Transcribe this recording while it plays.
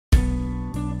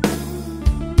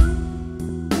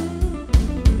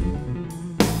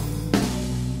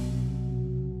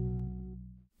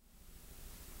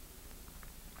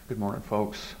Good morning,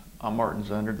 folks. I'm Martin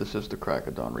Zender. This is the Crack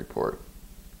of Dawn Report.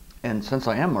 And since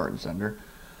I am Martin Zender,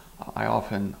 I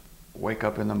often wake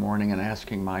up in the morning and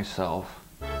asking myself,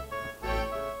 oh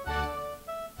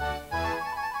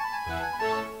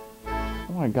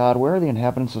my God, where are the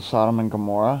inhabitants of Sodom and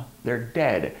Gomorrah? They're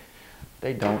dead.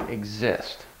 They don't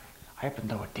exist. I happen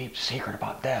to know a deep secret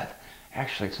about death.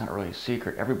 Actually, it's not really a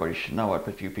secret. Everybody should know it,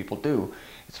 but few people do.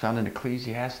 It's found in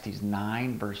Ecclesiastes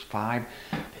 9, verse 5.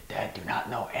 The dead do not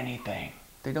know anything.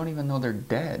 They don't even know they're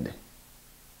dead.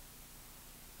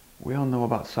 We all know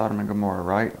about Sodom and Gomorrah,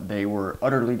 right? They were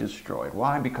utterly destroyed.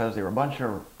 Why? Because they were a bunch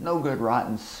of no good,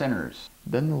 rotten sinners.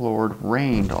 Then the Lord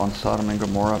rained on Sodom and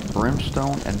Gomorrah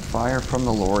brimstone and fire from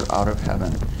the Lord out of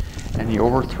heaven. And he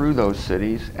overthrew those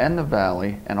cities and the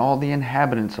valley and all the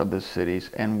inhabitants of the cities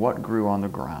and what grew on the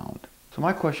ground. So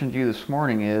my question to you this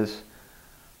morning is,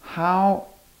 how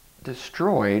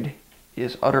destroyed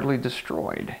is utterly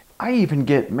destroyed? I even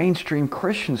get mainstream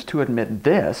Christians to admit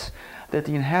this, that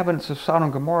the inhabitants of Sodom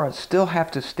and Gomorrah still have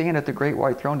to stand at the great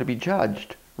white throne to be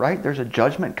judged, right? There's a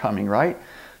judgment coming, right?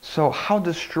 So how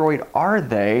destroyed are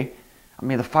they? I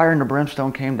mean, the fire and the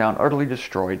brimstone came down, utterly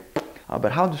destroyed.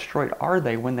 But how destroyed are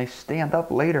they when they stand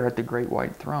up later at the great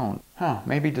white throne?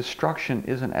 Maybe destruction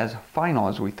isn't as final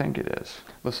as we think it is.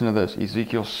 Listen to this,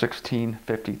 Ezekiel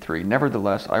 16:53.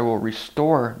 Nevertheless, I will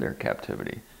restore their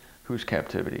captivity. Whose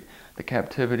captivity? The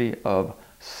captivity of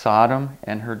Sodom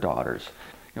and her daughters.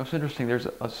 You know, it's interesting, there's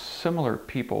a similar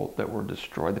people that were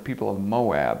destroyed, the people of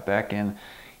Moab, back in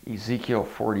Ezekiel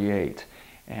 48.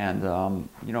 And,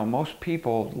 you know, most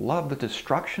people love the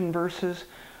destruction verses,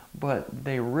 but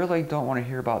they really don't want to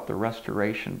hear about the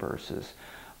restoration verses.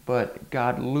 But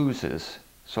God loses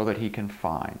so that he can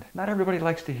find. Not everybody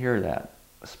likes to hear that,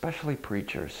 especially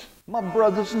preachers. My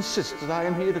brothers and sisters, I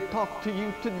am here to talk to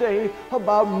you today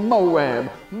about Moab.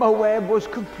 Moab was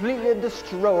completely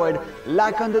destroyed,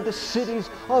 like unto the cities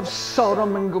of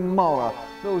Sodom and Gomorrah.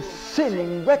 Those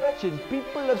sinning, wretched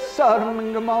people of Sodom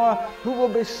and Gomorrah who will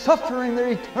be suffering the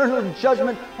eternal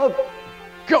judgment of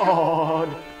God.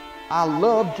 I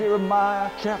love Jeremiah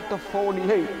chapter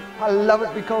 48. I love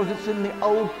it because it's in the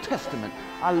Old Testament.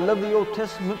 I love the Old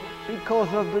Testament because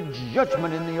of the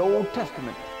judgment in the Old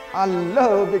Testament. I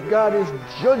love that God is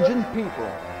judging people.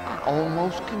 I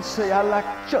almost can say I like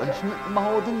judgment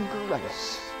more than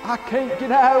grace. I can't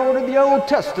get out of the Old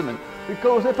Testament,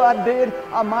 because if I did,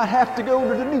 I might have to go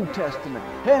to the New Testament,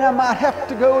 and I might have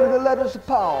to go to the letters of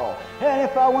Paul. And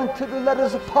if I went to the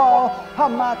letters of Paul, I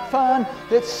might find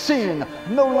that sin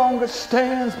no longer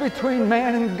stands between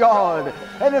man and God.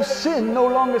 And if sin no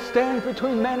longer stands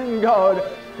between man and God,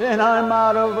 then I'm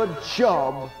out of a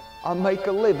job. I make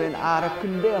a living out of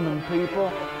condemning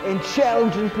people and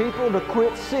challenging people to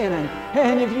quit sinning.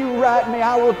 And if you write me,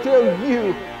 I will tell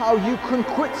you how you can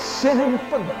quit sinning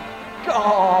for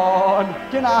God.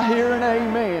 Can I hear an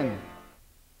amen?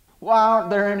 Why aren't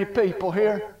there any people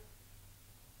here?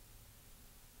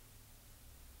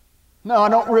 No, I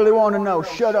don't really want to know.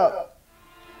 Shut up.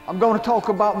 I'm going to talk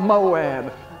about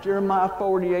Moab. Jeremiah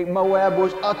 48, Moab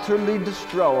was utterly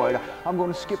destroyed. I'm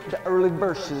going to skip the early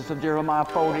verses of Jeremiah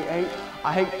 48.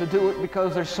 I hate to do it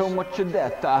because there's so much of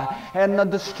death and the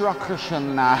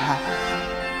destruction. I'm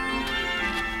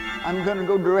going to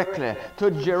go directly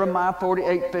to Jeremiah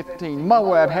 48:15.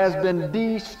 Moab has been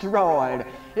destroyed.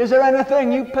 Is there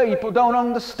anything you people don't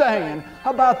understand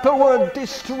about the word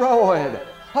destroyed?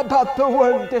 About the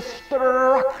word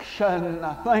destruction?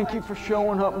 Thank you for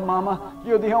showing up, Mama.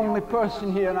 You're the only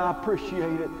person here, and I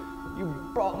appreciate it. You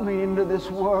brought me into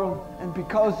this world, and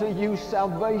because of you,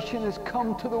 salvation has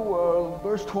come to the world.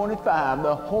 Verse 25,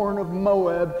 the horn of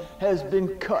Moab has been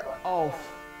cut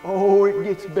off. Oh, it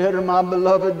gets better, my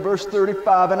beloved. Verse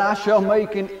 35, and I shall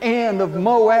make an end of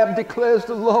Moab, declares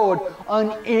the Lord,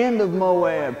 an end of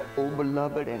Moab. Oh,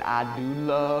 beloved, and I do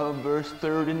love verse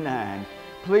 39.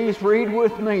 Please read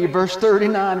with me, verse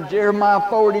 39 of Jeremiah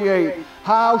 48.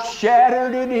 How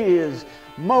shattered it is.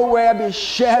 Moab is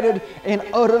shattered and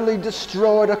utterly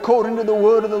destroyed according to the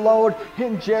word of the Lord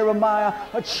in Jeremiah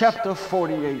chapter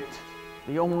 48.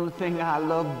 The only thing I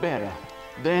love better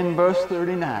than verse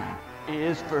 39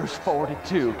 is verse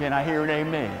 42. Can I hear an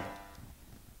amen?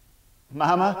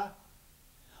 Mama?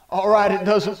 All right, it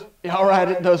doesn't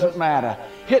matter.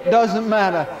 It doesn't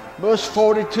matter. Verse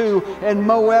 42, and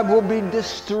Moab will be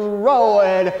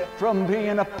destroyed from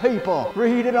being a people.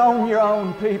 Read it on your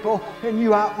own, people. And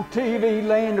you out on TV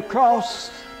land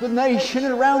across the nation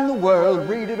and around the world,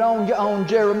 read it on your own.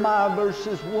 Jeremiah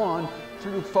verses 1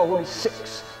 through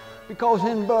 46. because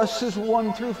in verses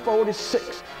 1 through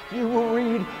 46, you will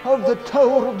read of the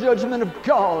total judgment of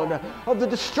God, of the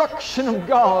destruction of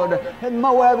God, and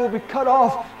Moab will be cut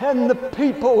off, and the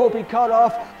people will be cut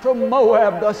off from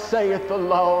Moab, thus saith the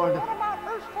Lord. What about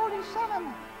verse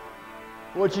 47?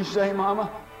 What'd you say, Mama?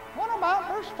 What about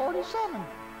verse 47?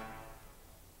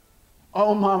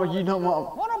 Oh, Mama, you don't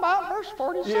want... What about verse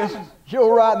 47? Yes,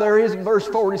 you're right, there is verse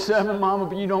 47, Mama,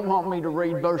 but you don't want me to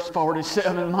read verse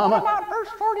 47, Mama. What about verse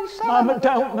 47? Mama,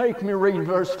 don't make me read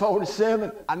verse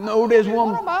 47. I know there's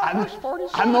one. What about verse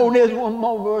 47? I know there's one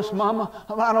more verse, Mama,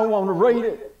 and I don't want to read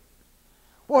it.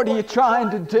 What are you trying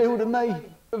to do to me?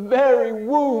 The very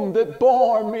womb that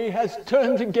bore me has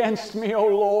turned against me, O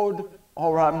Lord.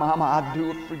 All right, Mama, I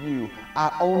do it for you.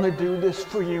 I only do this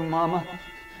for you, Mama.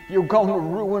 You're going to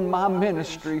ruin my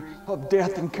ministry of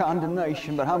death and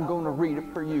condemnation, but I'm going to read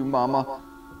it for you, Mama.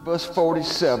 Verse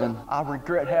 47. I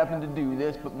regret having to do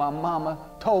this, but my mama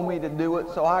told me to do it,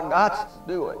 so I got to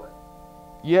do it.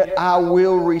 Yet I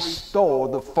will restore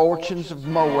the fortunes of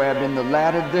Moab in the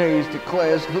latter days,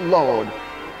 declares the Lord.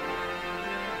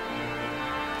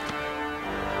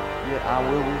 Yet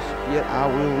I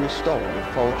will restore the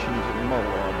fortunes of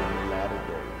Moab in the latter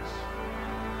days.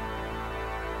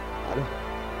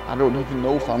 I don't even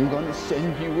know if I'm going to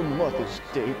send you a Mother's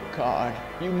Day card.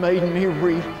 You made me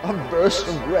read a verse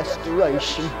of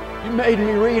restoration. You made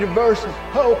me read a verse of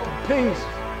hope and peace.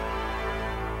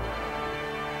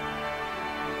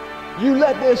 You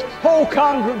let this whole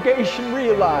congregation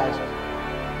realize,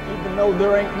 even though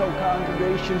there ain't no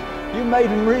congregation, you made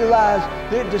them realize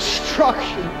that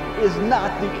destruction is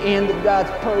not the end of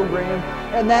God's program,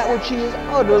 and that which He has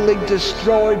utterly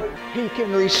destroyed, He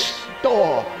can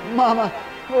restore. Mama,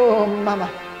 oh, Mama.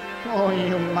 Oh,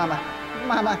 you Mama.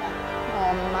 Mama.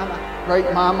 Oh, Mama.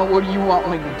 Great Mama, what do you want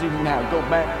me to do now? Go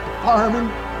back to farming?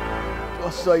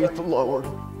 Thus saith the Lord.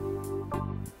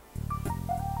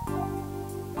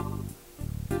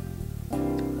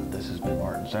 This has been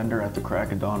Martin Zender at the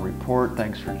Crack of Dawn Report.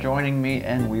 Thanks for joining me,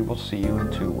 and we will see you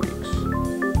in 2 weeks.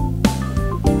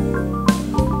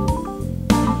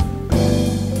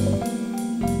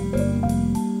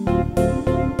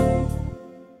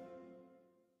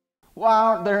 Why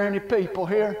aren't there any people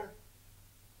here?